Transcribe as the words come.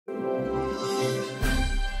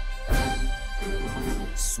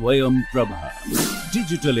Swayam Prabha.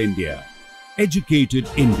 Digital India. Educated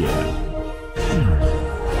India.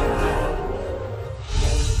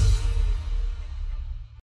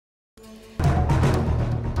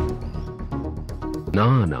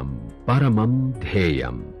 Jnanam Paramam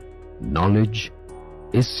Dhyayam. Knowledge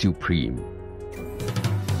is supreme.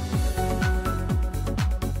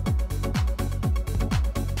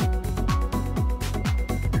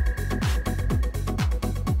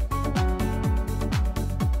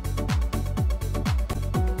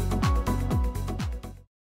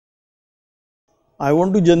 I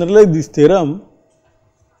want to generalize this theorem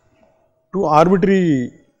to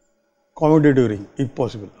arbitrary commutative ring if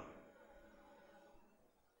possible.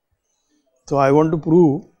 So, I want to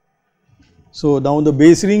prove, so now the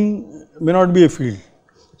base ring may not be a field.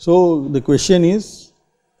 So, the question is,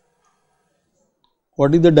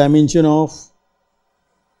 what is the dimension of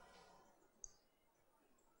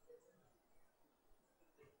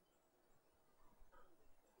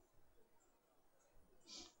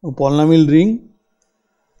a polynomial ring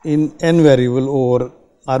in n variable over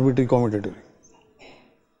arbitrary commutative ring.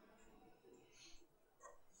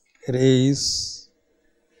 Array is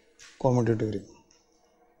commutative ring.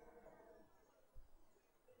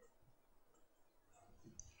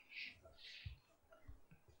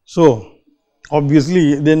 So,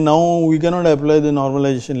 obviously, then now we cannot apply the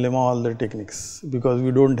normalization lemma, all the techniques, because we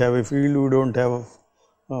do not have a field, we do not have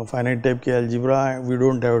a finite type K algebra, we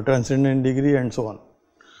do not have a transcendent degree and so on.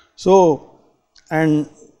 So,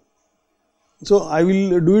 I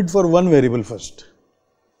will do it for one variable first,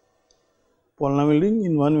 polynomial ring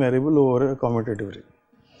in one variable over a commutative ring.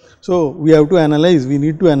 So, we have to analyze, we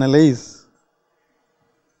need to analyze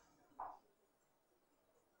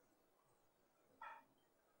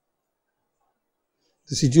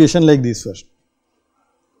the situation like this first.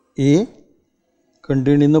 A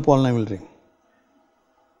contained in the polynomial ring,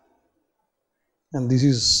 and this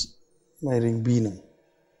is my ring B now.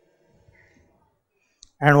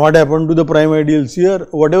 And what happened to the prime ideals here?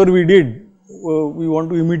 Whatever we did, we want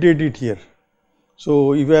to imitate it here.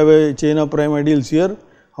 So, if you have a chain of prime ideals here,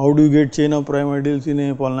 how do you get chain of prime ideals in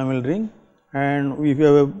a polynomial ring? And if you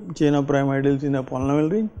have a chain of prime ideals in a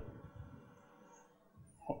polynomial ring,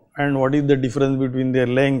 and what is the difference between their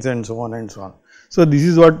lengths and so on and so on. So, this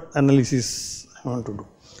is what analysis I want to do.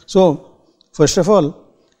 So, first of all,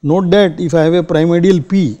 note that if I have a prime ideal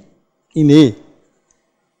P in A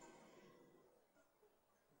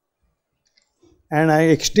and I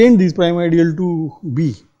extend this prime ideal to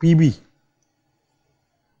B, PB.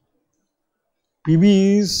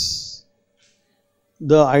 PB is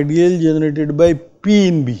the ideal generated by P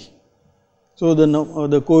in B. So,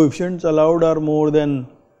 the coefficients allowed are more than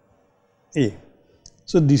A.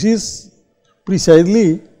 So, this is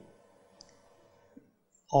precisely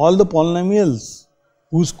all the polynomials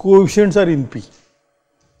whose coefficients are in P.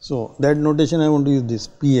 So, that notation I want to use this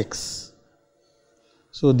Px.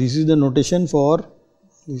 So, this is the notation for,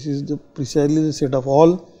 this is the precisely the set of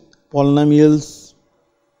all polynomials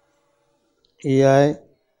ai,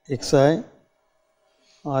 xi,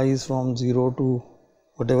 I is from 0 to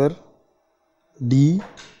whatever, d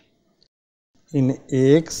in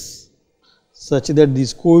ax, such that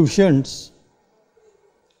these coefficients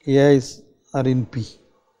ai's are in P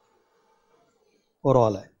for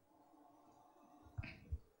all I.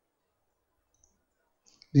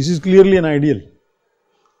 This is clearly an ideal,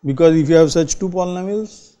 because if you have such two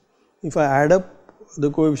polynomials, if I add up, the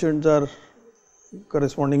coefficients are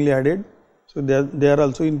correspondingly added. So, they are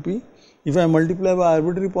also in P. If I multiply by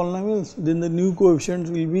arbitrary polynomials, then the new coefficients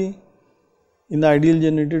will be in the ideal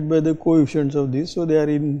generated by the coefficients of this. So, they are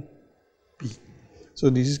in P. So,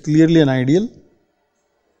 this is clearly an ideal.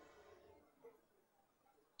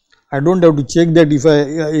 I do not have to check that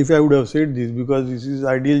if I would have said this, because this is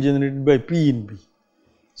ideal generated by P in P.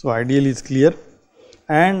 So, ideal is clear,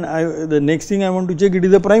 and the next thing I want to check, it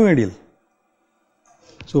is a prime ideal.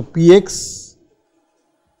 So, Px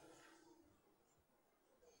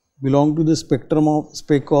belong to the spectrum of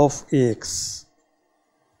spec of Ax.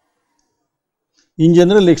 In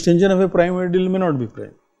general, extension of a prime ideal may not be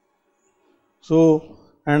prime. So,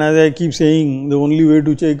 and as I keep saying, the only way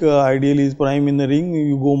to check ideal is prime in the ring,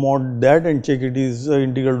 you go mod that and check it is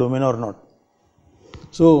integral domain or not.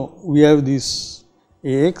 So, we have this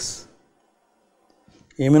Ax,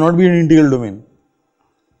 A may not be an integral domain,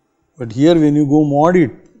 but here when you go mod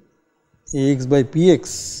it, Ax by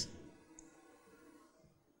Px,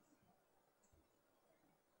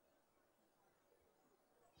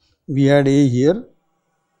 we had A here,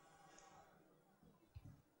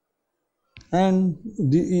 and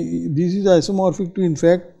this is isomorphic to in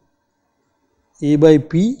fact A by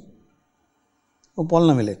P of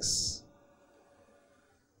polynomial x.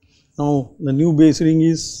 Now the new base ring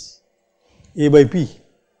is A by P,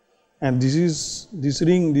 and this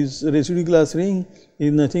ring, this residue class ring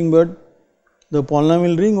is nothing but the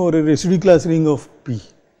polynomial ring or a residue class ring of P.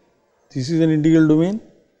 This is an integral domain.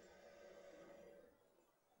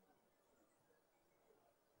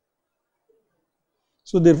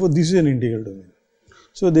 So therefore this is an integral domain.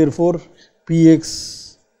 So therefore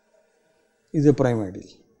Px is a prime ideal.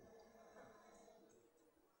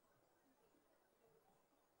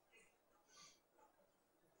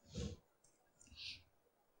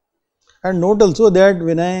 And note also that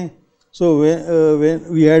when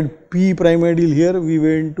we had P prime ideal here, we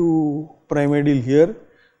went to prime ideal here.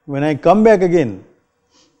 When I come back again,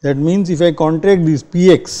 that means if I contract this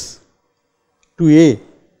Px to A,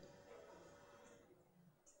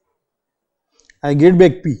 I get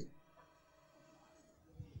back P.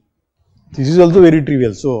 This is also very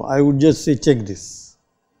trivial, so I would just say check this.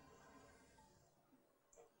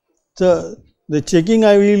 So the checking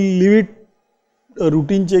I will leave it.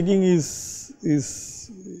 Routine checking is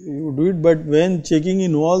you do it, but when checking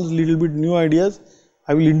involves little bit new ideas,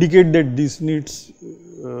 I will indicate that this needs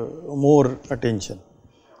more attention.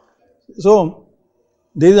 So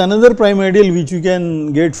there is another prime ideal which you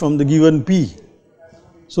can get from the given P.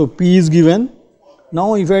 So P is given.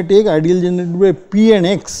 Now if I take ideal generated by P and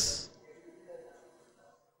X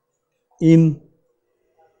in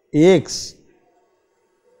Ax,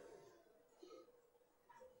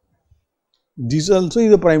 this also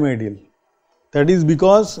is a prime ideal. That is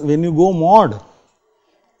because when you go mod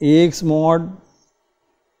Ax mod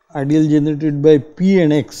ideal generated by P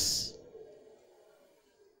and X,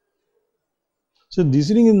 so this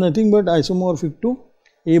ring is nothing but isomorphic to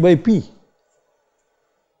A by P.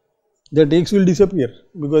 That X will disappear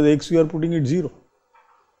because X you are putting it 0.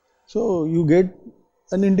 So you get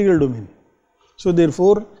an integral domain. So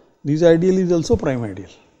therefore this ideal is also prime ideal,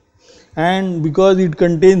 and because it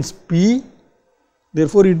contains P,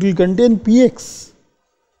 therefore it will contain Px.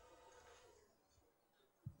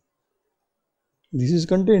 This is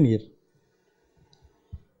contained here.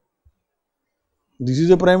 This is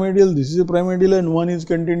a prime ideal, this is a prime ideal, and one is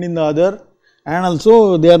contained in the other, and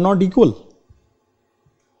also they are not equal,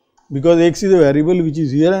 because x is a variable which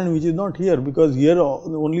is here and which is not here, because here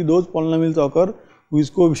only those polynomials occur whose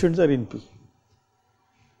coefficients are in P.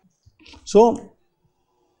 So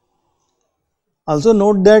also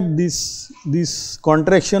note that this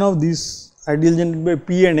contraction of this ideal generated by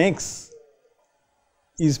P and X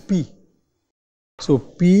is P. So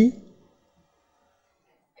P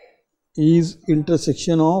is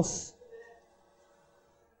intersection of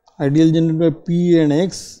ideal generated by P and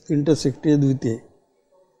X intersected with A.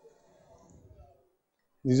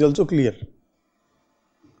 This is also clear.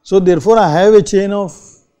 So therefore I have a chain of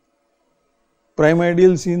prime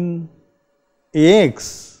ideals in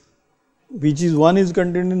Ax, which is one is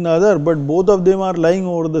contained in the other, but both of them are lying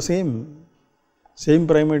over the same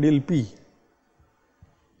prime ideal P.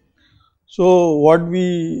 So what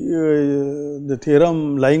the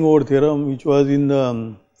theorem, lying over theorem, which was in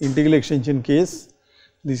the integral extension case,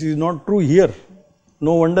 this is not true here.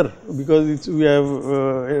 No wonder, because we have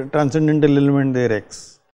a transcendental element there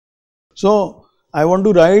x. So I want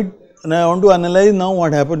to write and I want to analyze now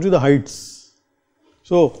what happens to the heights.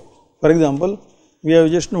 So for example, we have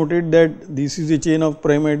just noted that this is a chain of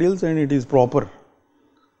prime ideals and it is proper.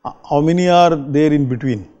 How many are there in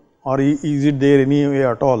between, or is it there any way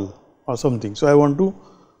at all or something? So I want to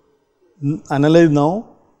analyze now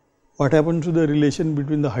what happens to the relation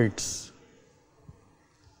between the heights.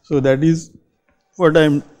 So that is what I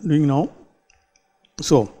am doing now.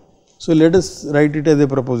 So let us write it as a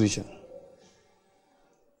proposition.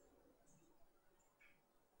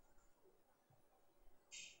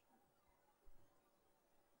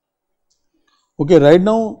 Okay, right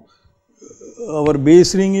now our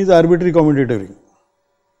base ring is arbitrary commutative ring.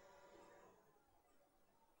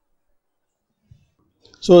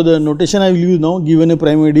 So the notation I will use now, given a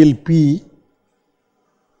prime ideal P,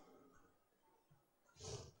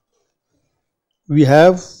 we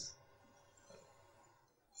have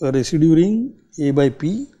a residue ring A by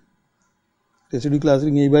P, residue class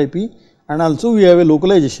ring A by P, and also we have a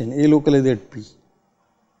localization A localized at P.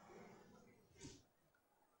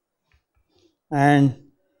 And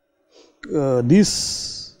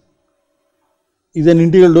this is an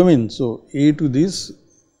integral domain. So A to this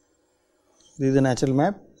is a natural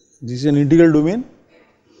map, this is an integral domain.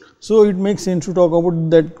 So it makes sense to talk about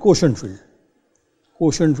that quotient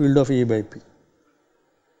field of A by P.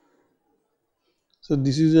 So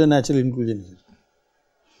this is a natural inclusion here.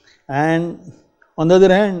 And on the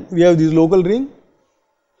other hand, we have this local ring,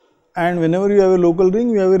 and whenever you have a local ring,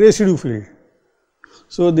 you have a residue field.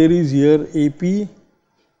 So there is here AP,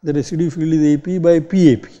 the residue field is AP by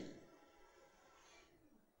PAP.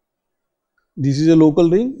 This is a local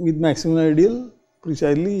ring with maximum ideal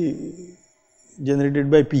precisely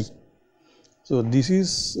generated by P. So this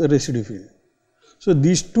is a residue field. So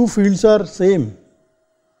these two fields are same,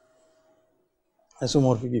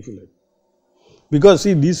 isomorphic if you like, because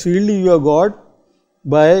see this field you have got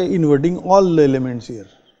by inverting all the elements here,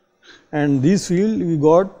 and this field we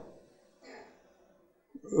got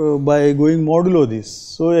by going modulo this.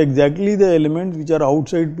 So exactly the elements which are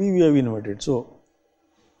outside P we have inverted. So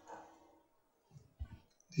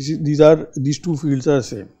these two fields are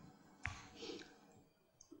same.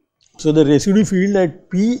 So the residue field at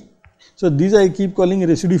P, so this I keep calling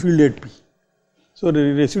residue field at P. So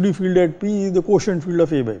the residue field at P is the quotient field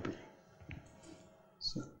of A by P.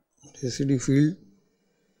 So residue field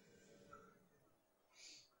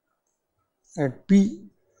at P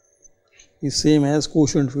is same as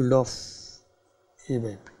quotient field of A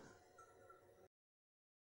by P.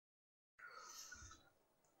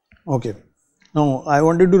 Okay. Now I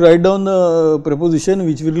wanted to write down the proposition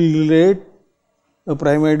which will relate the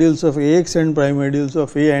prime ideals of Ax and prime ideals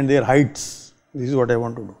of A and their heights. This is what I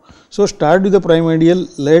want to do. So start with the prime ideal.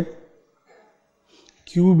 Let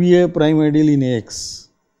Q be a prime ideal in Ax.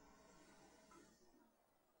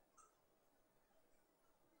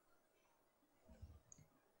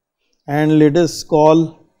 And let us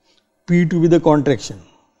call P to be the contraction.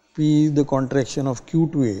 P is the contraction of Q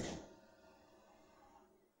to A.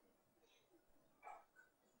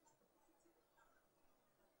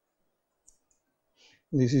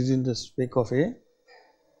 This is in the spec of A.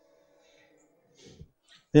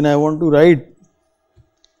 Then I want to write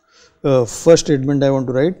first statement. I want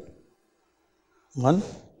to write 1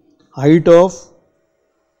 height of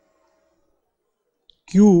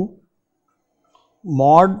Q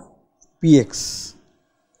mod Px.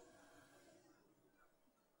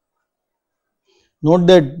 Note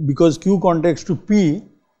that because Q contracts to P,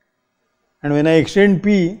 and when I extend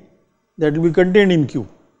P, that will be contained in Q.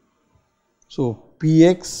 So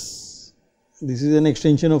Px, this is an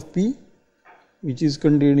extension of P which is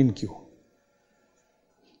contained in Q,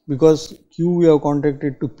 because Q we have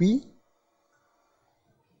contracted to P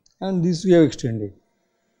and this we have extended.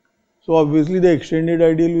 So obviously the extended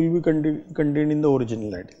ideal will be contained in the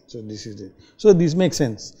original ideal. So this is it. So this makes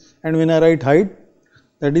sense. And when I write height,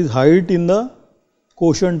 that is height in the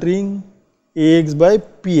quotient ring Ax by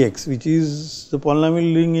Px, which is the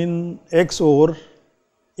polynomial ring in X over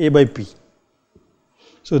A by P.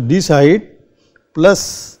 So this height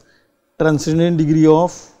plus transcendent degree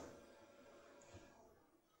of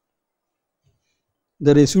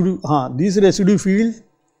the residue, this residue field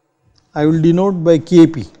I will denote by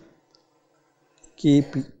Kp.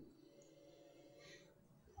 Kp.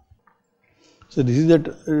 So this is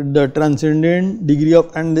the transcendent degree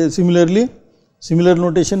of, and similarly similar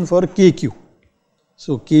notation for Kq.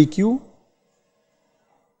 So Kq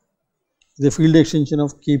is the field extension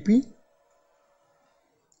of Kp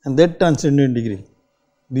and that transcendent degree.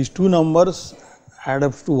 These two numbers add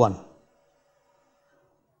up to 1.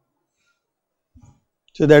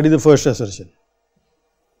 So that is the first assertion.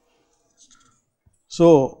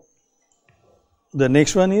 So the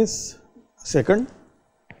next one is second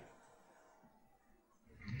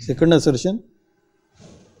assertion.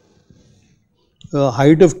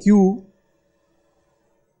 Height of Q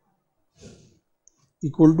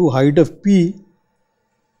equal to height of P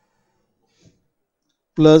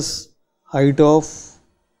plus height of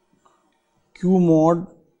Q mod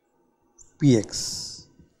Px.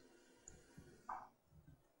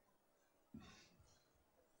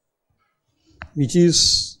 Which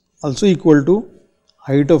is also equal to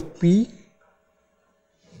height of P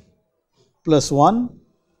plus 1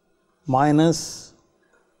 minus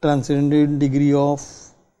transcendent degree of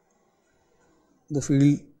the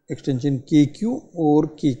field extension Kq over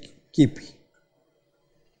Kp.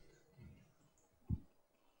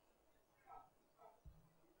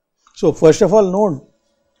 So first of all note,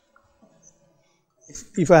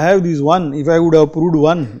 if I have this 1, if I would have proved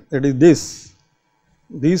 1, that is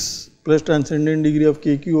this plus transcendent degree of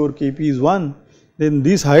Kq over Kp is 1, then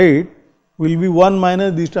this height will be 1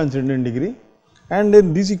 minus this transcendent degree, and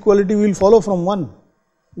then this equality will follow from 1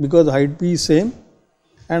 because height P is same,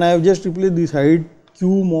 and I have just replaced this height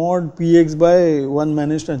Q mod Px by 1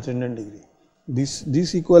 minus transcendent degree.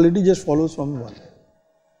 This equality just follows from 1.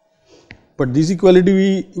 But this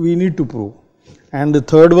equality we need to prove. And the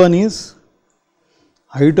third one is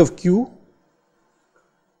height of Q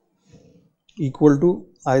equal to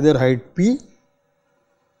either height P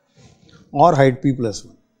or height P plus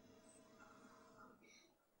 1.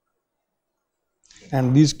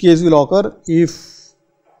 and this case will occur if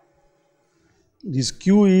this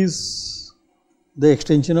Q is the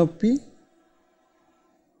extension of P,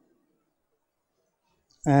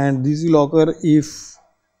 and this will occur if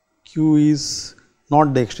Q is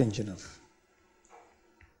not the extension of.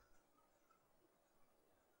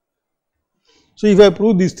 So, if I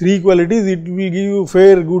prove these three equalities, it will give you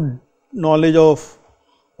fair good knowledge of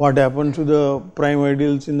what happens to the prime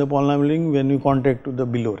ideals in the polynomial ring when you contact to the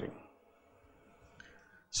below ring.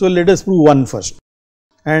 So, let us prove one first,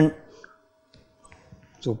 and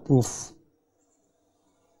so proof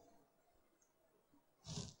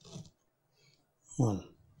 1.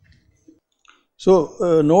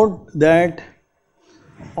 So, note that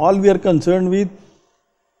all we are concerned with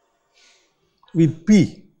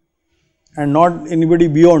P and not anybody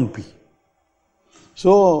beyond P.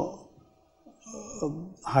 So,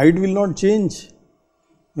 height will not change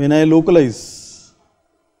when I localize.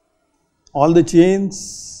 All the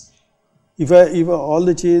chains, if all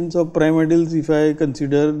the chains of prime ideals, if I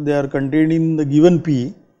consider they are contained in the given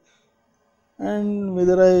P, and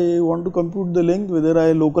whether I want to compute the length, whether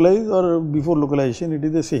I localize or before localization, it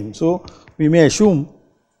is the same. So, we may assume,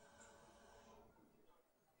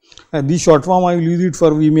 this short form I will use it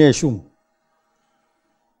for we may assume.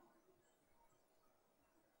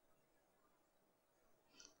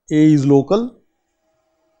 A is local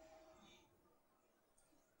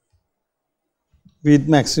with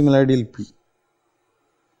maximal ideal P.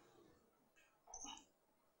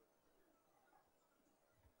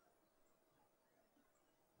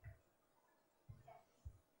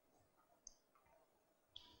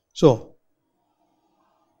 So,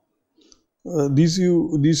 this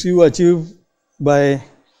you achieve by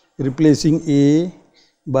replacing A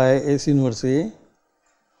by S inverse A,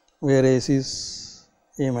 where S is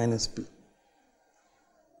A minus P.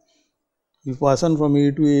 You pass on from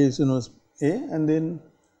A to A S inverse A, and then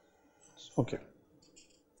okay.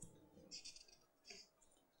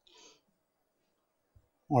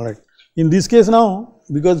 All right. In this case now,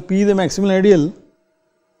 because P is the maximal ideal,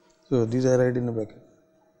 so these I write in the bracket.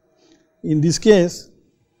 In this case,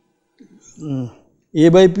 A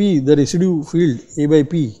by P, the residue field A by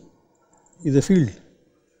P is a field,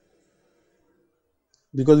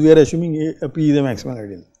 because we are assuming P is a maximal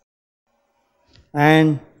ideal,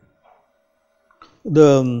 and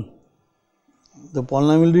the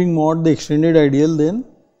polynomial ring mod the extended ideal, then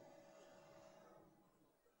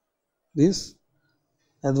this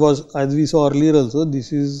as we saw earlier also,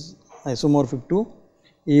 this is isomorphic to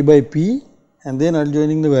A by P and then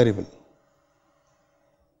adjoining the variable.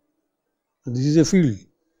 This is a field.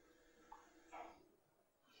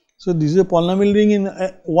 So, this is a polynomial ring in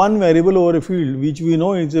one variable over a field, which we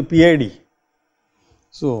know is a PID.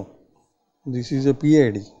 So, this is a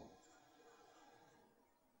PID.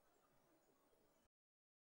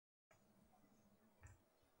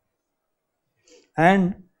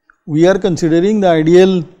 And we are considering the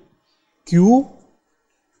ideal Q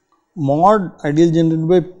mod ideal generated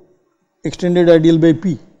by extended ideal by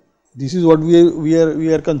P. This is what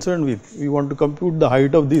we are concerned with. We want to compute the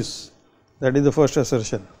height of this. That is the first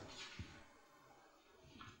assertion.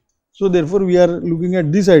 So, therefore, we are looking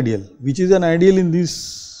at this ideal, which is an ideal in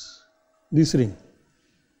this ring,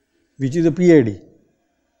 which is a PID.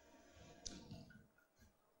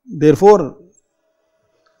 Therefore,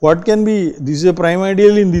 what can be, this is a prime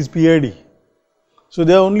ideal in this PID. So,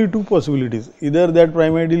 there are only two possibilities, either that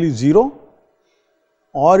prime ideal is 0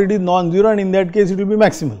 or it is non-zero, and in that case it will be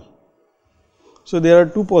maximal. So, there are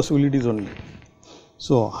two possibilities only.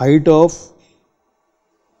 So, height of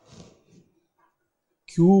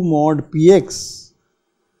Q mod Px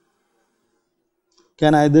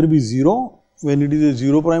can either be 0 when it is a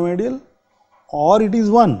 0 prime ideal, or it is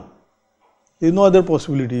 1. There is no other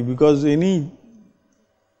possibility, because any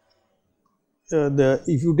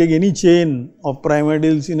if you take any chain of prime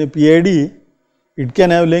ideals in a PID, it can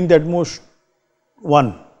have length at most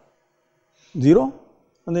 1, 0,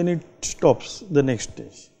 and then it stops the next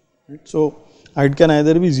stage. Right? So, height can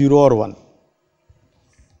either be 0 or 1.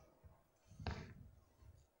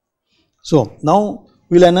 So, now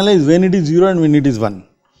we will analyze when it is 0 and when it is 1.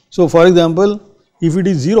 So, for example, if it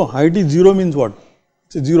is 0, height is 0 means what?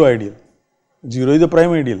 It is a 0 ideal. 0 is the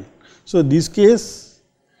prime ideal. So, this case,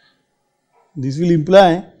 this will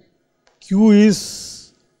imply Q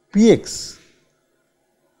is Px.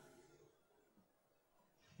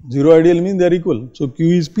 0 ideal means they are equal. So,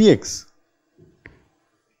 Q is Px,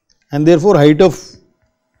 and therefore, height of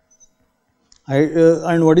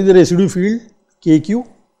and what is the residue field? Kq.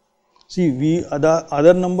 See, the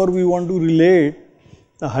other number we want to relate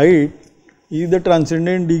the height is the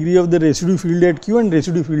transcendent degree of the residue field at Q and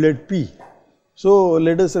residue field at P. So,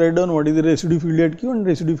 let us write down what is the residue field at Q and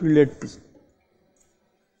residue field at P.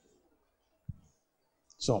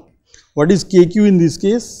 So, what is KQ in this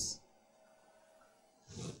case?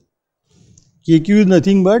 KQ is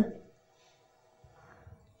nothing but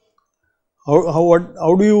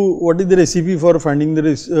what is the recipe for finding the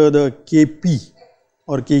KP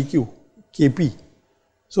or KQ, KP?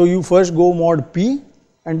 So, you first go mod P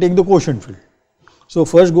and take the quotient field. So,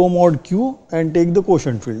 first go mod Q and take the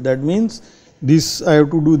quotient field. That means this I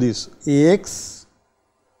have to do this AX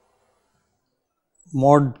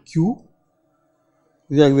mod Q,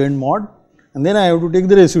 this I went mod, and then I have to take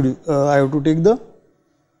the residue, I have to take the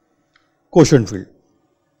quotient field.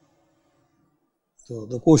 So,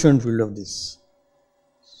 the quotient field of this,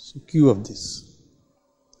 so Q of this.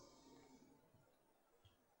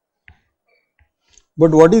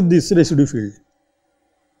 But what is this residue field?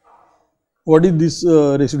 What is this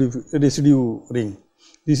residue ring?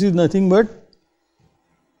 This is nothing but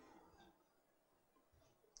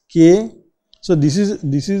K. So, this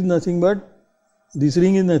is nothing but, this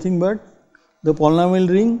ring is nothing but the polynomial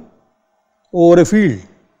ring over a field,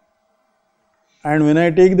 and when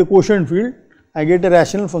I take the quotient field, I get a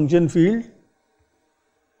rational function field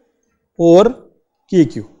over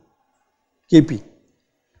KQ, KP.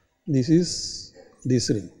 This is this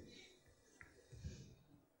ring.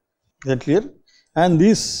 Is that clear? And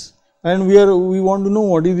this, and we want to know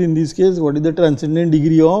what is in this case, what is the transcendent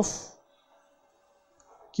degree of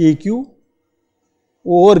KQ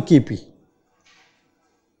over KP.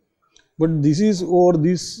 But this is over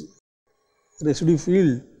this residue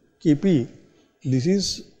field KP, this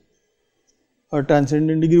is a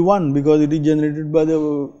transcendent degree 1 because it is generated by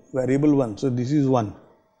the variable 1. So, this is 1.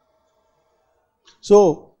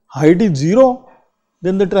 So, height is 0,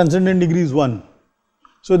 then the transcendent degree is 1.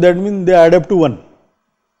 So, that means they add up to 1.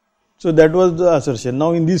 So, that was the assertion.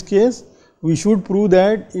 Now, in this case, we should prove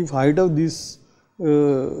that if height of this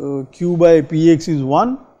Q by Px is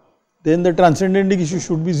 1, then the transcendent degree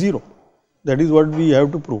should be 0. That is what we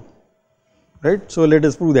have to prove, right. So, let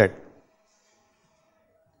us prove that.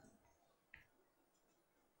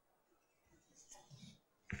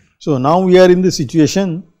 So, now we are in the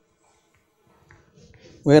situation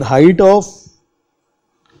where height of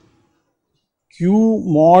Q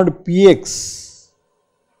mod Px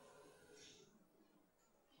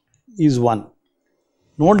is 1.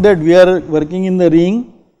 Note that we are working in the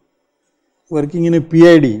ring, working in a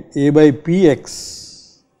PID, A by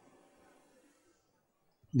Px.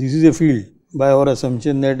 This is a field by our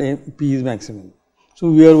assumption that P is maximum.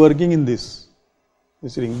 So, we are working in this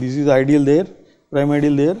ring. This is ideal there, prime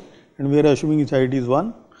ideal there, and we are assuming its height is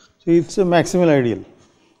 1. So, it is a maximal ideal.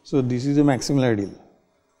 So, this is a maximal ideal.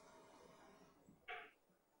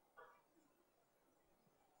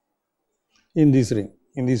 In this ring,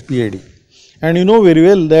 in this PID. And you know very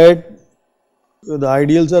well that the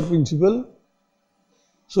ideals are principal.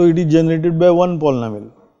 So, it is generated by one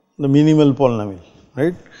polynomial, the minimal polynomial,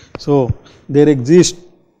 right. So, there exists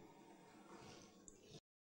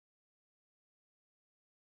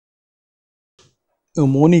a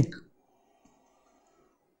monic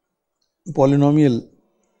polynomial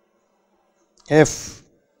f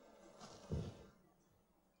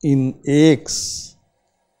in Ax,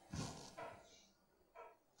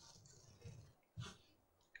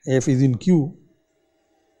 f is in Q,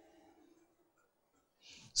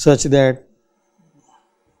 such that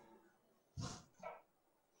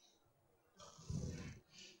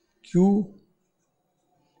Q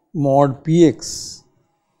mod Px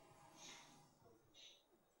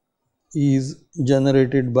is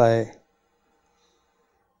generated by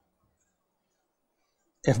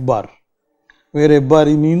f bar, where f bar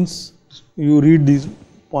means you read this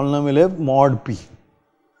polynomial f mod P.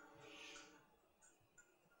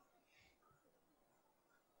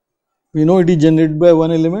 We know it is generated by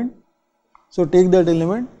one element. So, take that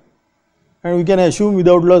element and we can assume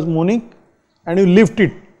without loss monic, and you lift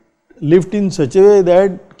it, lift in such a way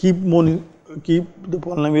that keep the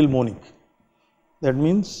polynomial monic. That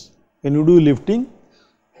means, when you do lifting,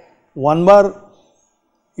 1 bar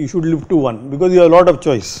you should lift to 1 because you have a lot of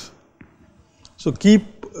choice. So, keep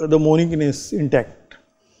the monicness intact.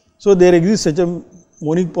 So, there exists such a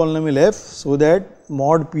monic polynomial f, so that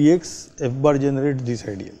mod Px f bar generates this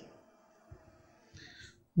ideal.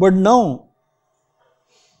 But now,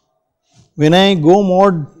 when I go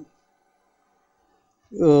mod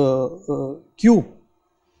Q,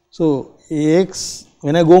 so Ax,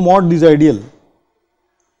 when I go mod this ideal,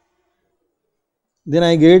 then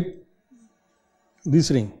I get this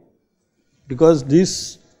ring, because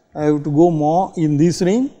this I have to go mod in this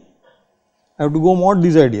ring, I have to go mod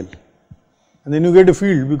this ideal. and then you get a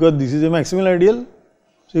field because this is a maximal ideal.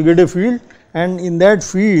 So, you get a field, and in that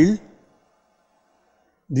field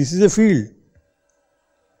this is a field,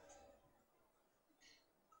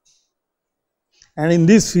 and in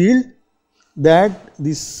this field that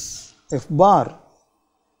this f bar,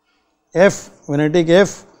 f, when I take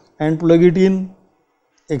f and plug it in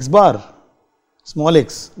x bar, small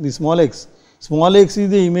x, this small x is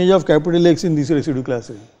the image of capital X in this residue class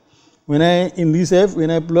ring. When I, in this f,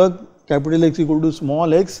 when I plug capital X equal to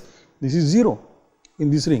small x, this is 0 in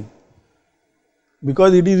this ring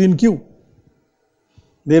because it is in Q.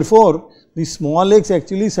 Therefore, the small x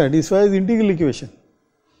actually satisfies integral equation.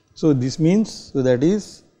 So, this means, so that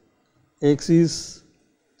is x is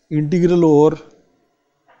integral over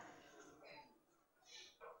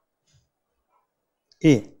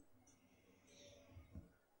A,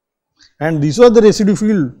 and this was the residue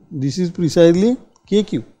field, this is precisely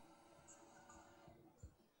KQ.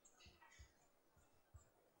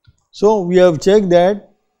 So, we have checked that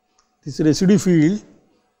this residue field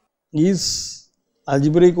is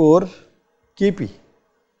algebraic over Kp,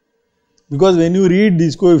 because when you read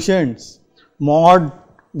these coefficients mod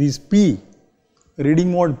this P,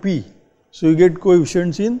 reading mod P, so you get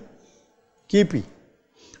coefficients in Kp.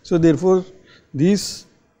 So, therefore, this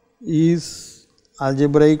is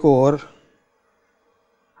algebraic over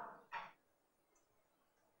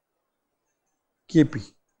Kp.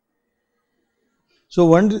 So,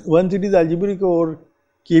 once it is algebraic over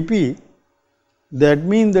Kp, that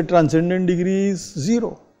means the transcendent degree is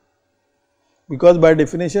 0, because by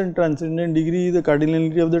definition transcendent degree is the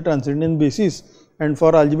cardinality of the transcendent basis, and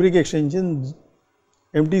for algebraic extension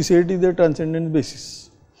empty set is the transcendent basis.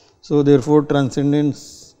 So, therefore,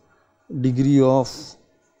 transcendence degree of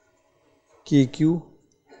Kq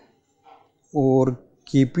over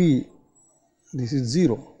Kp, this is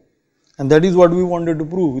 0, and that is what we wanted to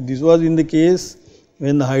prove. This was in the case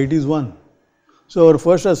when the height is 1. So, our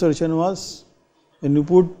first assertion was when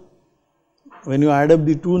you add up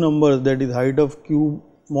the two numbers, that is height of Q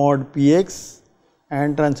mod Px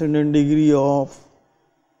and transcendent degree of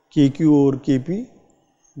Kq over Kp,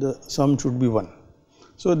 the sum should be 1.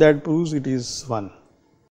 So, that proves it is 1.